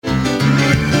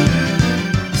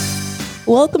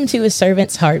Welcome to A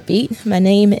Servant's Heartbeat. My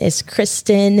name is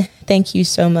Kristen. Thank you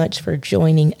so much for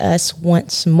joining us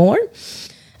once more.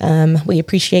 We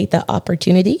appreciate the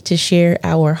opportunity to share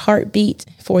our heartbeat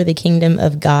for the kingdom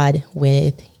of God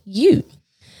with you.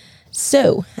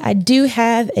 So I do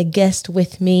have a guest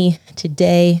with me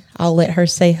today. I'll let her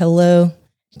say hello.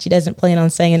 She doesn't plan on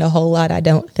saying a whole lot, I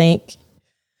don't think.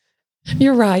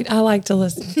 You're right. I like to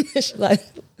listen. She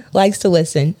likes to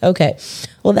listen. Okay.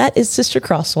 Well, that is Sister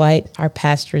Crosswhite, our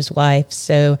pastor's wife.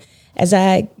 So as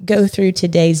I go through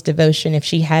today's devotion, if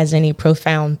she has any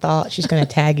profound thoughts, she's going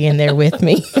to tag in there with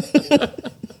me.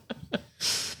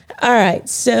 All right.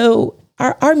 So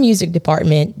our music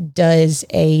department does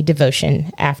a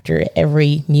devotion after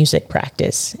every music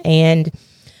practice. And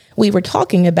we were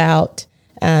talking about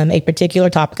a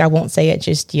particular topic. I won't say it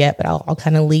just yet, but I'll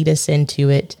kind of lead us into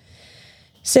it.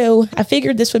 So I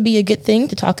figured this would be a good thing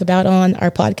to talk about on our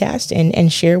podcast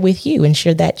and share with you and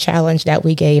share that challenge that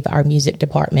we gave our music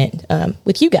department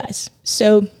with you guys.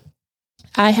 So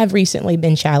I have recently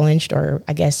been challenged, or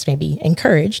I guess maybe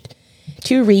encouraged,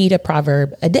 to read a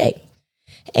proverb a day.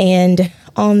 And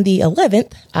on the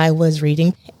 11th, I was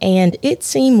reading, and it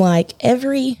seemed like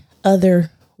every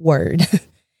other word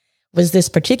was this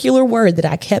particular word that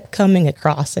I kept coming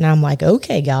across. And I'm like,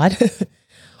 okay, God,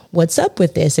 what's up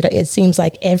with this? It seems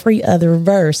like every other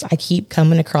verse, I keep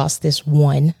coming across this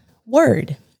one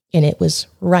word, and it was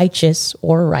righteous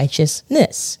or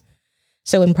righteousness.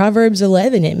 So in Proverbs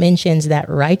 11, it mentions that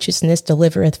righteousness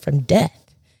delivereth from death.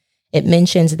 It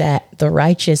mentions that the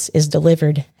righteous is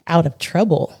delivered out of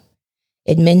trouble.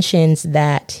 It mentions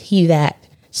that he that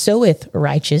soweth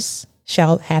righteous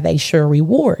shall have a sure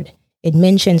reward. It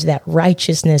mentions that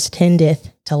righteousness tendeth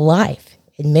to life.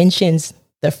 It mentions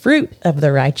the fruit of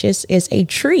the righteous is a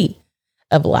tree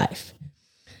of life.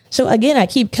 So again, I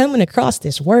keep coming across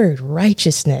this word,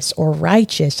 righteousness or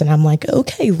righteous, and I'm like,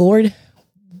 okay, Lord,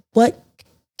 what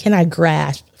can I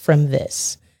grasp from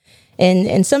this?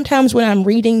 And sometimes when I'm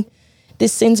reading,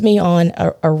 this sends me on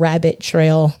a rabbit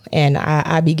trail, and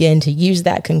I begin to use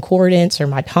that concordance or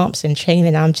my Thompson chain,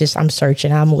 and I'm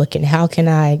searching, I'm looking, how can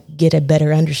I get a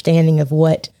better understanding of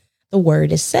what the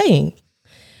word is saying?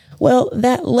 Well,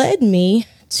 that led me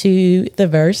to the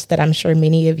verse that I'm sure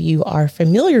many of you are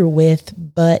familiar with,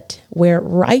 but where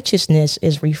righteousness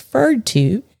is referred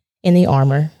to in the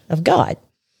armor of God.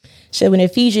 So in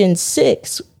Ephesians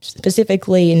 6,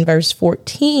 specifically in verse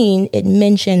 14, it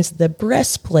mentions the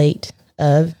breastplate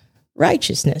of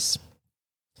righteousness.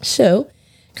 So,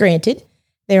 granted,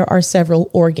 there are several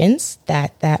organs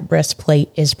that breastplate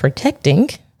is protecting,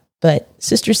 but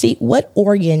Sister C, what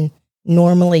organ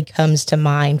normally comes to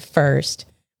mind first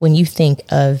when you think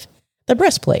of the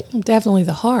breastplate? Definitely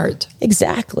the heart.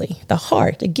 Exactly. The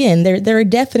heart. Again, there are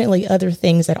definitely other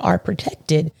things that are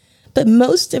protected, but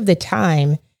most of the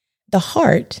time, the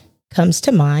heart comes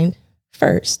to mind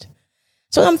first.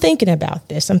 So I'm thinking about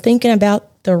this. I'm thinking about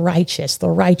the righteousness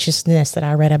that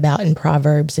I read about in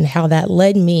Proverbs, and how that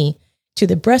led me to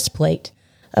the breastplate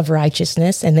of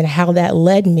righteousness, and then how that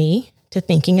led me to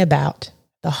thinking about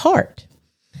the heart.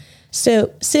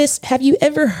 So, sis, have you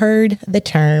ever heard the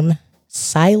term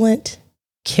silent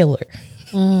killer?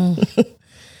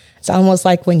 It's almost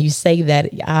like when you say that,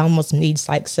 I almost need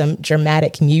like some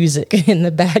dramatic music in the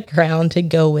background to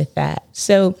go with that.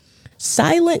 So,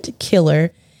 silent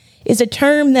killer is a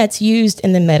term that's used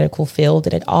in the medical field,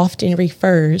 and it often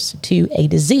refers to a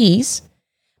disease,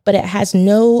 but it has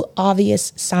no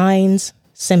obvious signs,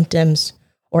 symptoms,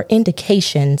 or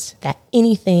indications that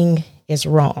anything is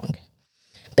wrong.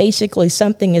 Basically,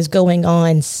 something is going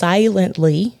on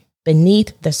silently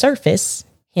beneath the surface,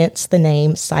 hence the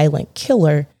name silent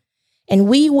killer, and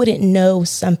we wouldn't know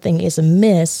something is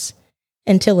amiss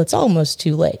until it's almost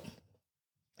too late.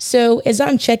 So as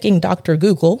I'm checking Dr.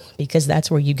 Google, because that's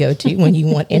where you go to when you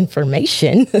want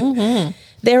information,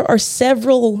 there are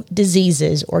several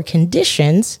diseases or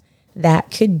conditions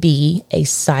that could be a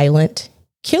silent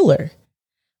killer.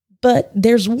 But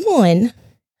there's one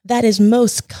that is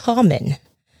most common.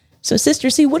 So Sister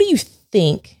C, what do you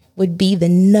think would be the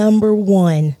number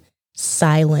one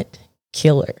silent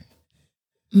killer?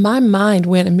 My mind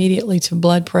went immediately to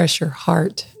blood pressure,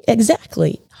 heart.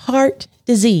 Exactly. Heart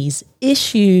disease,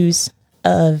 issues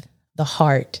of the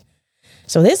heart.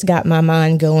 So this got my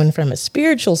mind going from a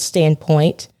spiritual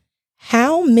standpoint.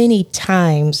 How many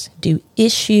times do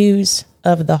issues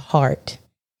of the heart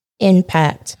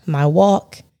impact my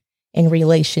walk and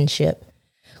relationship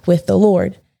with the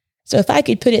Lord? So if I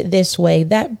could put it this way,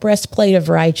 that breastplate of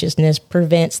righteousness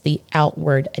prevents the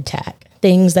outward attack,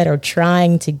 things that are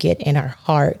trying to get in our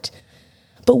heart.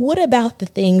 But what about the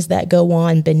things that go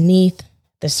on beneath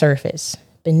the surface,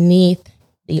 beneath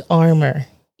the armor,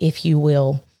 if you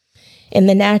will. In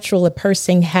the natural, a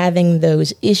person having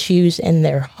those issues in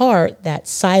their heart, that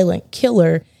silent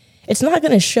killer, it's not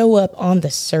going to show up on the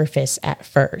surface at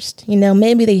first.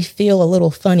 Maybe they feel a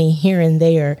little funny here and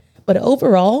there, but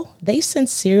overall, they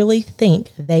sincerely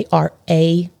think they are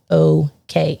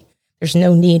A-OK. There's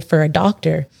no need for a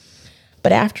doctor.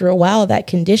 But after a while, that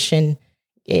condition,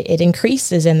 it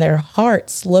increases and their heart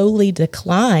slowly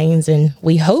declines. And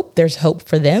we hope there's hope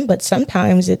for them, but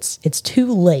sometimes it's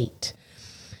too late.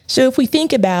 So if we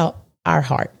think about our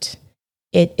heart,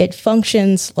 it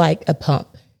functions like a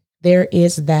pump. There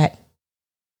is that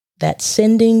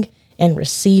sending and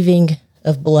receiving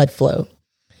of blood flow.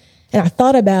 And I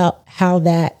thought about how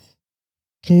that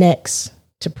connects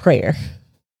to prayer.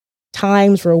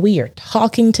 Times where we are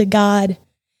talking to God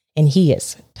and He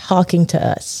is talking to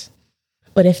us.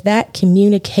 But if that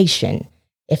communication,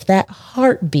 if that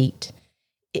heartbeat,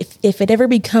 if it ever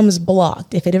becomes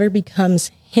blocked, if it ever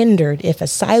becomes hindered, if a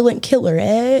silent killer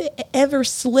ever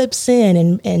slips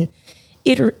in and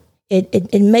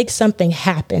it makes something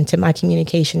happen to my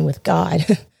communication with God,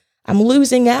 I'm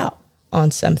losing out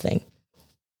on something.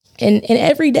 And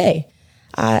every day,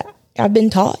 I've been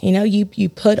taught, you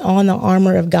put on the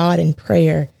armor of God in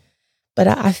prayer. But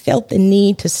I felt the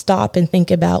need to stop and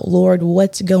think about, Lord,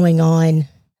 what's going on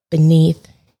beneath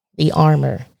the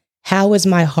armor? How is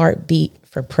my heartbeat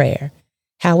for prayer?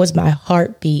 How is my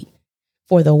heartbeat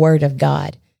for the word of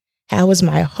God? How is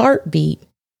my heartbeat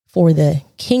for the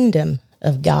kingdom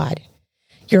of God?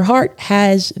 Your heart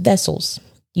has vessels.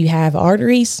 You have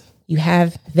arteries, you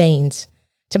have veins.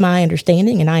 To my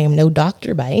understanding, and I am no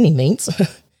doctor by any means,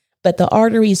 but the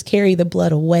arteries carry the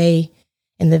blood away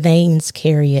and the veins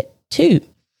carry it too.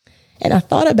 And I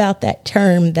thought about that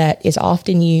term that is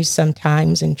often used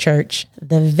sometimes in church,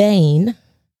 the vein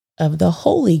of the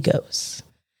Holy Ghost.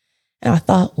 And I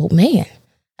thought, well, man,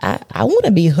 I want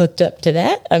to be hooked up to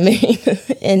that. I mean,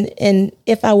 and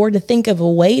if I were to think of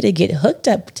a way to get hooked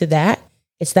up to that,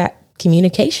 it's that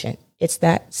communication. It's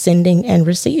that sending and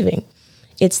receiving.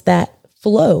 It's that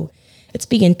flow. It's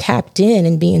being tapped in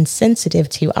and being sensitive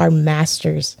to our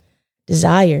master's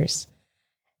desires.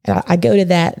 And I go to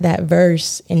that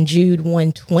verse in Jude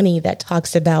 1:20 that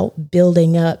talks about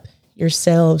building up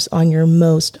yourselves on your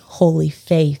most holy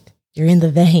faith. You're in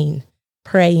the vein,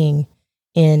 praying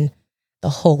in the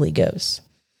Holy Ghost.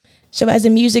 So as a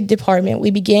music department,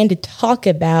 we began to talk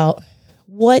about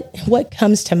what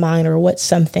comes to mind or what's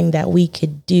something that we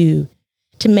could do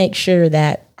to make sure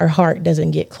that our heart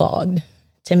doesn't get clogged,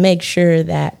 to make sure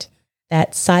that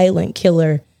that silent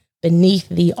killer beneath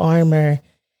the armor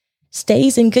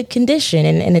stays in good condition.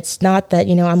 And it's not that,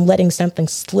 I'm letting something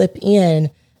slip in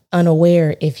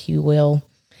unaware, if you will.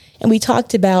 And we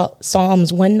talked about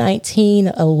Psalms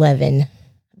 119:11.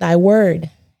 Thy word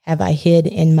have I hid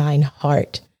in mine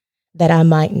heart, that I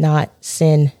might not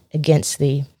sin against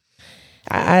thee.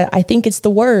 I think it's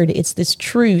the word, it's this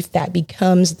truth that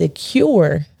becomes the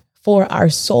cure for our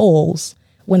souls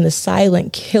when the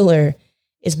silent killer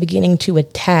is beginning to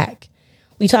attack.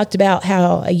 We talked about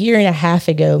how a year and a half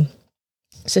ago,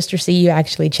 Sister CU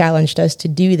actually challenged us to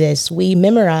do this. We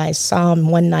memorized Psalm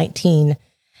 119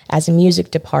 as a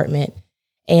music department.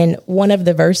 And one of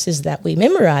the verses that we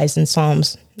memorized in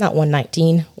Psalms, not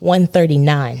 119,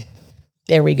 139.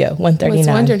 There we go, 139. I was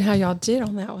wondering how y'all did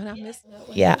on that one. I missed that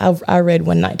one. Yeah, I read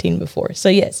 119 before. So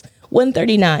yes,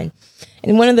 139.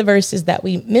 And one of the verses that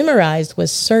we memorized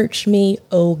was, search me,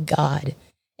 O God,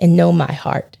 and know my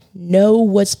heart. Know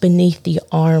what's beneath the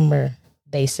armor,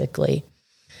 basically.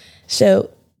 So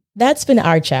that's been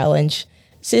our challenge.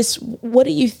 Sis, what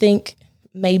do you think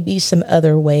may be some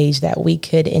other ways that we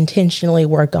could intentionally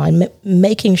work on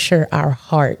making sure our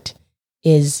heart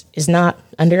is not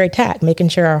under attack, making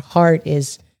sure our heart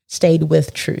is stayed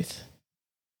with truth?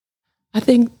 I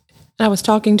think I was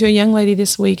talking to a young lady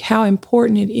this week, how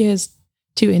important it is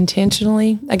to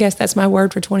intentionally, I guess that's my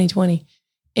word for 2020,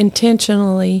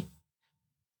 intentionally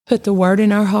put the word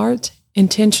in our heart,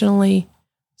 intentionally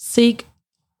seek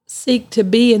to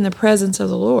be in the presence of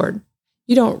the Lord.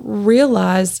 You don't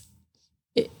realize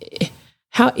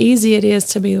how easy it is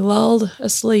to be lulled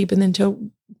asleep and then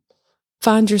to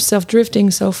find yourself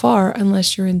drifting so far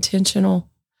unless you're intentional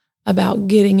about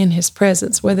getting in His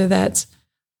presence, whether that's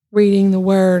reading the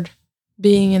Word,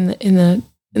 being in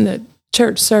the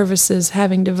church services,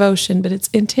 having devotion, but it's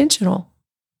intentional.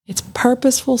 It's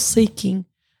purposeful seeking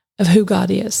of who God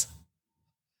is.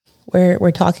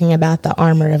 We're talking about the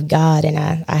armor of God, and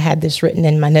I had this written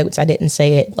in my notes. I didn't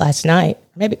say it last night.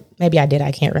 Maybe I did.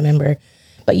 I can't remember.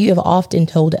 But you have often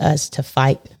told us to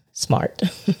fight smart.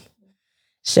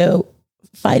 So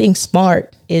fighting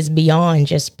smart is beyond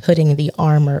just putting the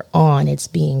armor on. It's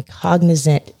being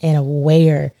cognizant and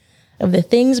aware of the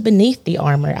things beneath the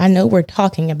armor. I know we're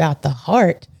talking about the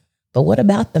heart, but what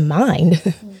about the mind?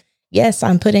 Yes,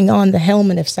 I'm putting on the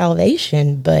helmet of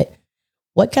salvation, but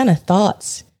what kind of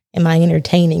thoughts am I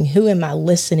entertaining? Who am I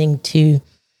listening to?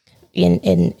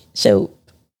 And so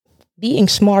being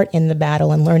smart in the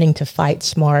battle and learning to fight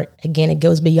smart, again, it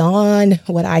goes beyond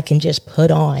what I can just put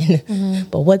on,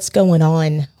 but what's going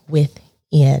on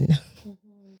within.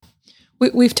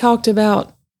 We've talked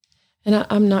about, and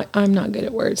I'm not good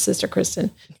at words, Sister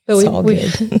Kristen, but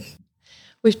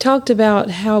we've talked about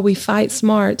how we fight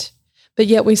smart, but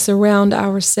yet we surround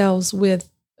ourselves with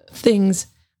things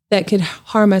that could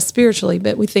harm us spiritually,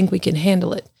 but we think we can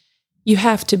handle it. You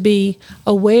have to be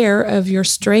aware of your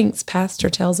strengths, Pastor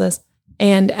tells us,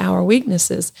 and our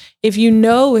weaknesses. If you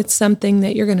know it's something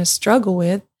that you're going to struggle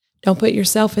with, don't put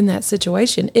yourself in that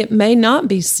situation. It may not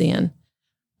be sin,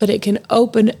 but it can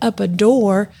open up a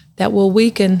door that will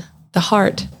weaken the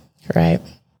heart. Right.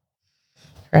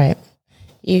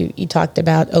 You talked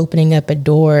about opening up a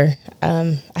door.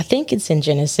 I think it's in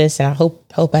Genesis, and I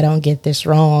hope I don't get this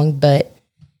wrong, but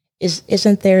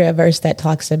isn't there a verse that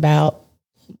talks about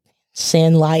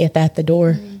sin lieth at the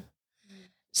door?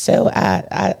 So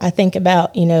I think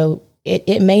about,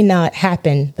 it may not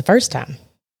happen the first time.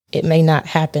 It may not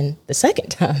happen the second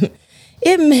time.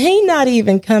 It may not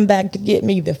even come back to get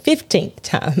me the 15th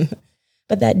time.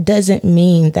 But that doesn't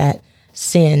mean that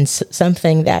sin,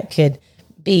 something that could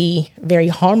be very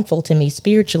harmful to me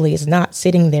spiritually, is not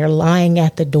sitting there lying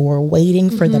at the door waiting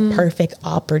for the perfect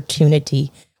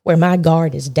opportunity where my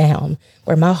guard is down,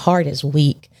 where my heart is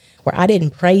weak, where I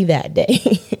didn't pray that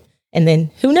day. And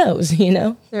then who knows,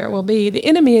 There it will be. The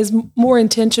enemy is more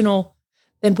intentional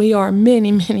than we are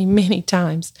many, many, many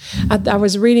times. I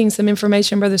was reading some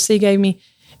information Brother C gave me,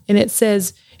 and it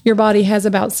says your body has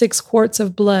about 6 quarts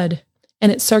of blood,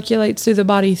 and it circulates through the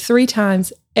body 3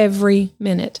 times every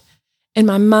minute. And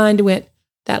my mind went,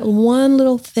 that one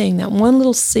little thing, that one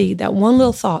little seed, that one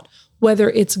little thought, whether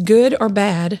it's good or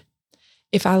bad,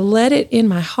 if I let it in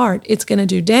my heart, it's going to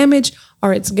do damage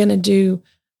or it's going to do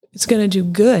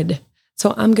good.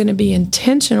 So I'm going to be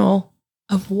intentional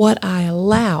of what I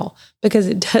allow, because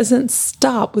it doesn't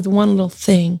stop with one little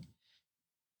thing.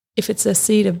 If it's a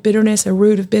seed of bitterness, a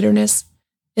root of bitterness,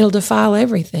 it'll defile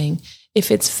everything.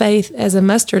 If it's faith as a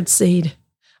mustard seed,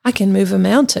 I can move a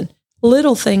mountain.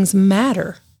 Little things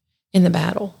matter in the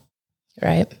battle.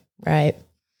 Right.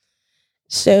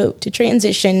 So to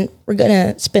transition, we're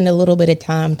going to spend a little bit of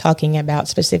time talking about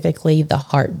specifically the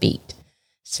heartbeat.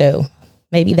 So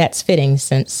maybe that's fitting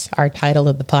since our title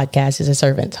of the podcast is A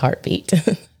Servant's Heartbeat.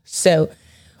 So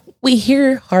we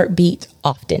hear heartbeat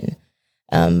often,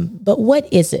 but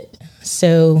what is it?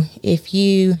 So if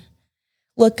you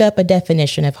look up a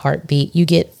definition of heartbeat, you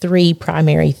get 3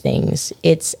 primary things.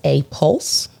 It's a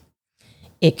pulse,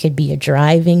 it could be a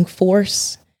driving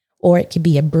force, or it could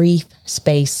be a brief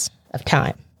space of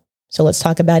time. So let's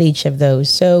talk about each of those.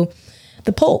 So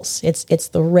the pulse, it's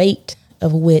the rate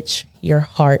of which your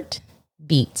heart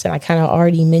beats. And I kind of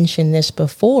already mentioned this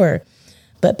before,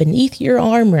 but beneath your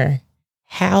armor,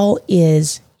 how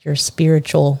is your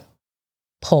spiritual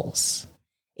pulse?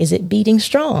 Is it beating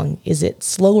strong? Is it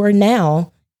slower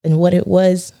now than what it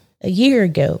was a year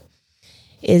ago?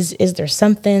 Is there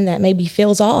something that maybe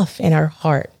feels off in our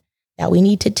heart that we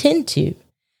need to tend to?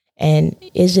 And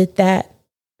is it that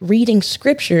reading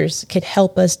scriptures could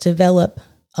help us develop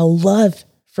a love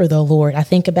for the Lord? I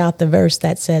think about the verse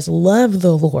that says, love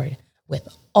the Lord with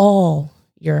all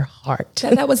your heart.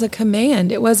 That was a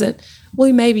command. It wasn't,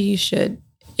 well, maybe you should.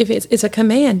 If it's a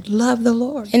command, love the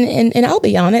Lord. And I'll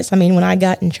be honest, when I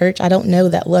got in church, I don't know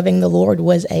that loving the Lord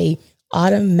was a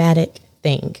automatic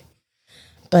thing.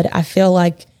 But I feel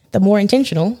like the more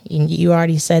intentional, you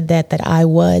already said that I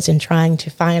was in trying to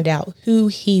find out who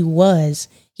he was,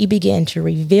 he began to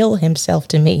reveal himself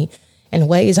to me in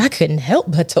ways I couldn't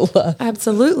help but to love.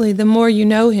 Absolutely. The more you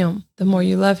know him, the more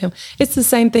you love him. It's the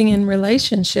same thing in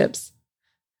relationships.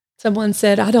 Someone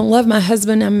said, I don't love my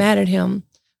husband, I'm mad at him.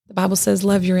 The Bible says,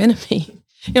 love your enemy.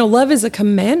 Love is a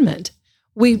commandment.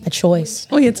 A choice.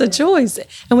 It's a choice.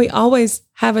 And we always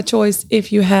have a choice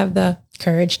if you have the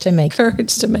courage to make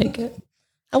it.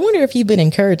 I wonder if you've been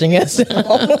encouraging us at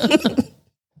all.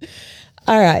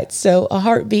 All right. So a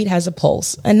heartbeat has a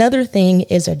pulse. Another thing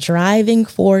is a driving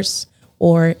force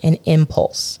or an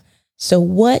impulse. So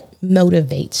what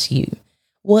motivates you?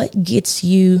 What gets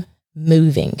you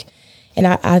moving? And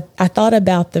I thought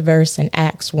about the verse in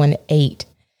Acts 1:8,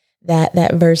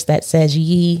 that verse that says,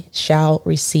 ye shall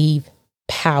receive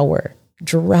power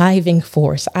driving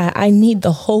force. I need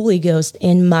the Holy Ghost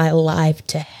in my life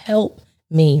to help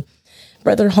me.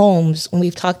 Brother Holmes, when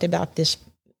we've talked about this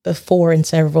before in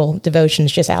several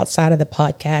devotions just outside of the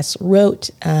podcast, wrote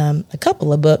a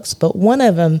couple of books, but one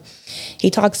of them,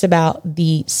 he talks about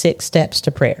the 6 steps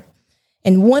to prayer.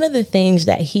 And one of the things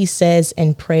that he says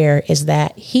in prayer is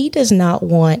that he does not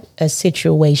want a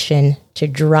situation to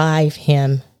drive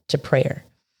him to prayer,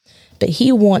 but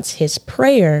he wants his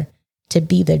prayer to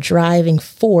be the driving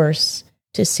force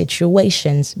to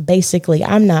situations. Basically,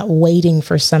 I'm not waiting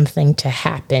for something to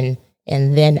happen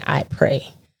and then I pray.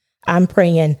 I'm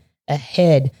praying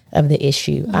ahead of the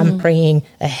issue. I'm praying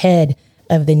ahead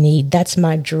of the need. That's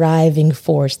my driving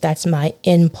force. That's my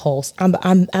impulse.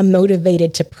 I'm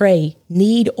motivated to pray,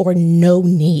 need or no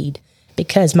need,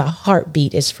 because my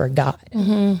heartbeat is for God.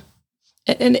 And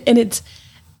it's,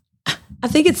 I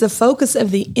think it's the focus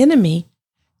of the enemy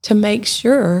to make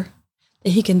sure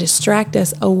that he can distract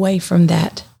us away from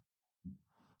that. I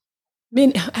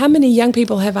mean, how many young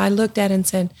people have I looked at and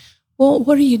said, well,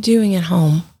 what are you doing at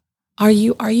home? Are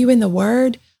you in the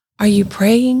Word? Are you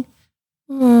praying?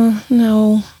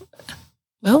 No.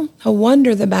 Well, no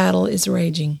wonder the battle is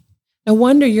raging. No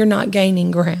wonder you're not gaining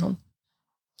ground.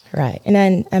 Right. And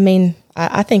then, I mean,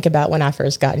 I think about when I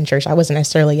first got in church. I wasn't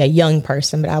necessarily a young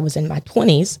person, but I was in my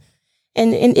 20s.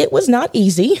 And it was not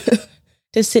easy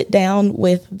to sit down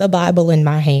with the Bible in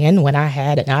my hand when I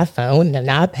had an iPhone and an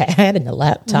iPad and a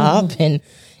laptop and,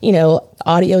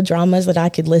 audio dramas that I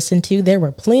could listen to. There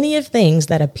were plenty of things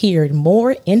that appeared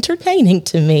more entertaining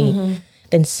to me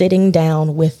than sitting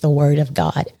down with the Word of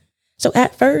God. So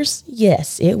at first,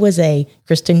 yes, it was a,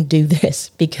 Kristen, do this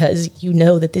because you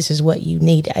know that this is what you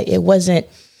need. It wasn't,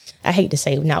 I hate to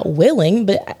say not willing,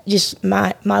 but just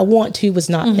my want to was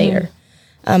not there.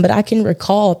 But I can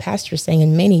recall a pastor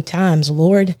saying many times,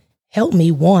 Lord, help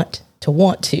me want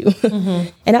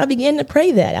to. And I began to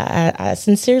pray that. I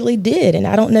sincerely did. And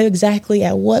I don't know exactly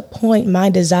at what point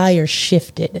my desire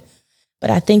shifted,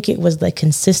 but I think it was the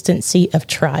consistency of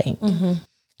trying.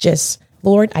 Just,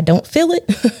 Lord, I don't feel it.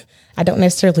 I don't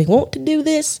necessarily want to do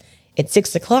this. It's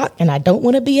 6:00 and I don't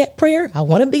want to be at prayer. I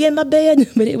want to be in my bed,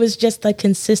 but it was just the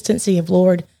consistency of,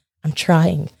 Lord, I'm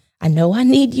trying. I know I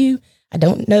need you. I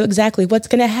don't know exactly what's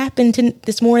going to happen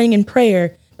this morning in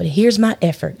prayer, but here's my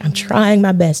effort. I'm trying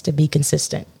my best to be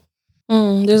consistent.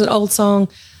 There's an old song,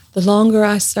 the longer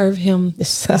I serve him, the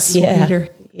sweeter.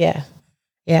 Yeah.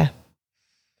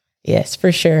 Yes,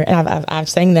 for sure. And I've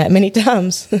sang that many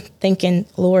times thinking,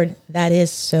 Lord, that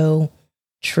is so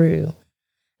true.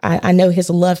 I know his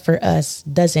love for us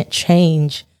doesn't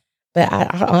change, but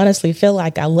I honestly feel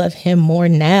like I love him more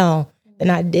now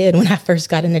than I did when I first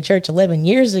got into church 11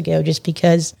 years ago, just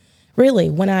because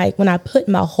really when I put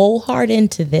my whole heart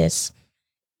into this,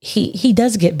 he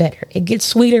does get better. It gets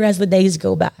sweeter as the days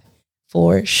go by,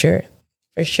 for sure.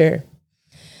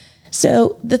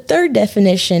 So the third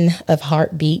definition of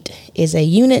heartbeat is a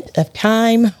unit of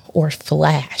time or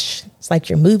flash. It's like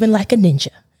you're moving like a ninja.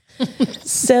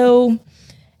 So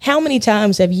how many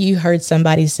times have you heard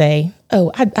somebody say,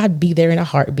 oh, I'd be there in a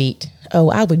heartbeat. Oh,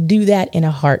 I would do that in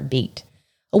a heartbeat.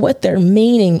 What they're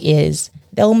meaning is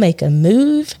they'll make a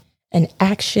move, an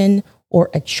action, or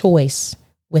a choice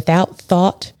without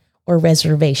thought or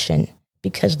reservation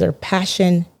because their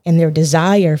passion and their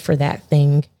desire for that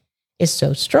thing is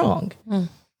so strong.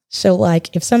 So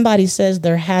like if somebody says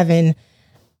they're having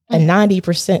a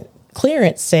 90%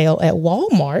 clearance sale at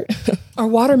Walmart or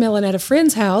watermelon at a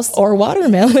friend's house or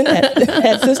watermelon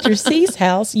at Sister C's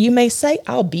house, you may say,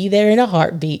 I'll be there in a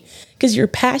heartbeat because your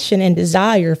passion and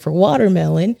desire for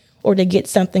watermelon or to get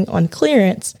something on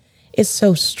clearance is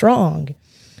so strong.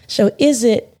 So is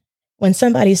it when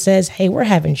somebody says, hey, we're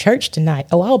having church tonight.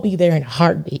 Oh, I'll be there in a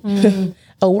heartbeat.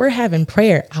 Oh, we're having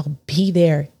prayer. I'll be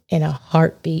there in a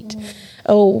heartbeat.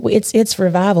 Oh, it's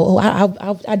revival.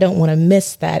 Oh, I don't want to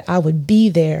miss that. I would be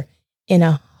there in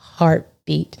a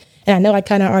heartbeat. And I know I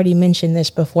kind of already mentioned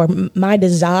this before. My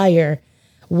desire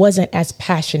wasn't as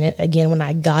passionate again when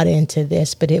I got into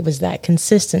this, but it was that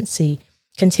consistency,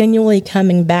 continually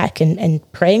coming back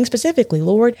and praying specifically,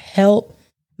 Lord, help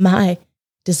my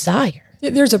desire.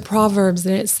 There's a Proverbs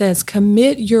and it says,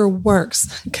 commit your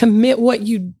works, commit what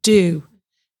you do,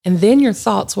 and then your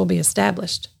thoughts will be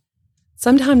established.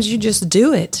 Sometimes you just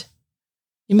do it.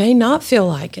 You may not feel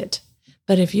like it,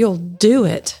 but if you'll do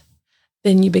it,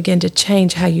 then you begin to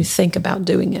change how you think about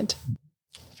doing it.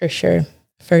 For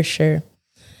sure.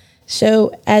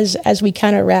 So as we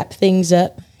kind of wrap things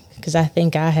up, because I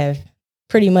think I have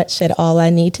pretty much said all I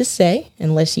need to say,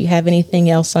 unless you have anything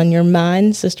else on your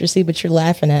mind, Sister C, but you're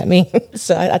laughing at me.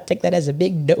 So I take that as a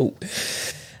big no.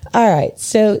 All right.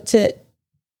 So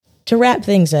to to wrap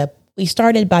things up, we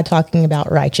started by talking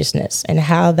about righteousness and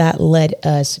how that led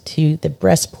us to the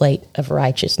breastplate of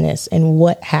righteousness and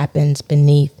what happens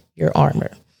beneath your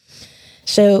armor.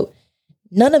 So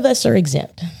none of us are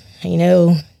exempt.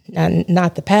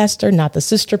 Not the pastor, not the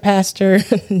sister pastor,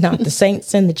 not the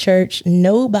saints in the church.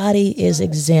 Nobody is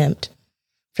exempt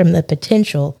from the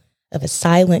potential of a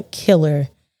silent killer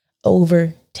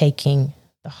overtaking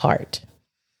the heart.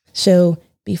 So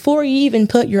before you even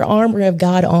put your armor of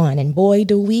God on, and boy,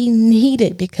 do we need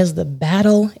it because the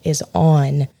battle is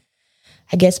on.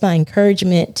 I guess my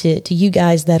encouragement to you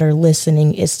guys that are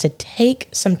listening is to take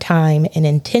some time and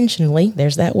intentionally,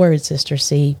 there's that word, Sister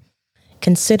C,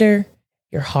 consider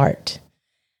your heart.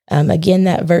 Again,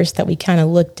 that verse that we kind of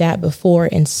looked at before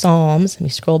in Psalms, let me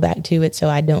scroll back to it so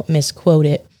I don't misquote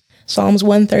it. Psalms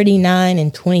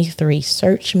 139:23,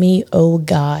 search me, O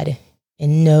God,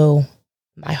 and know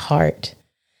my heart.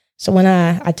 So when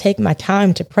I take my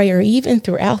time to pray, or even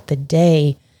throughout the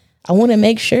day, I want to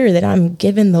make sure that I'm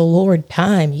giving the Lord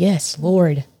time. Yes,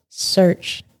 Lord,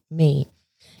 search me.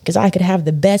 Because I could have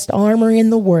the best armor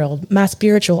in the world. My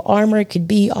spiritual armor could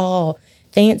be all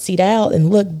fancied out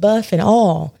and look buff and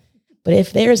all. But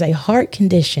if there's a heart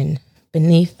condition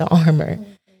beneath the armor,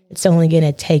 it's only going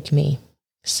to take me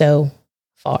so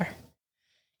far.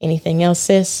 Anything else,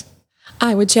 sis?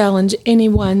 I would challenge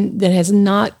anyone that has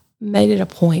not made it a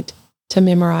point to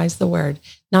memorize the word.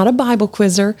 Not a Bible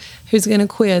quizzer who's going to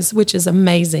quiz, which is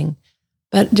amazing,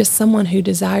 but just someone who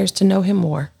desires to know him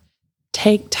more.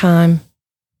 Take time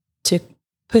to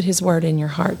put his word in your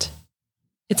heart.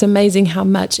 It's amazing how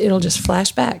much it'll just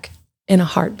flash back in a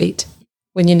heartbeat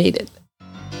when you need it.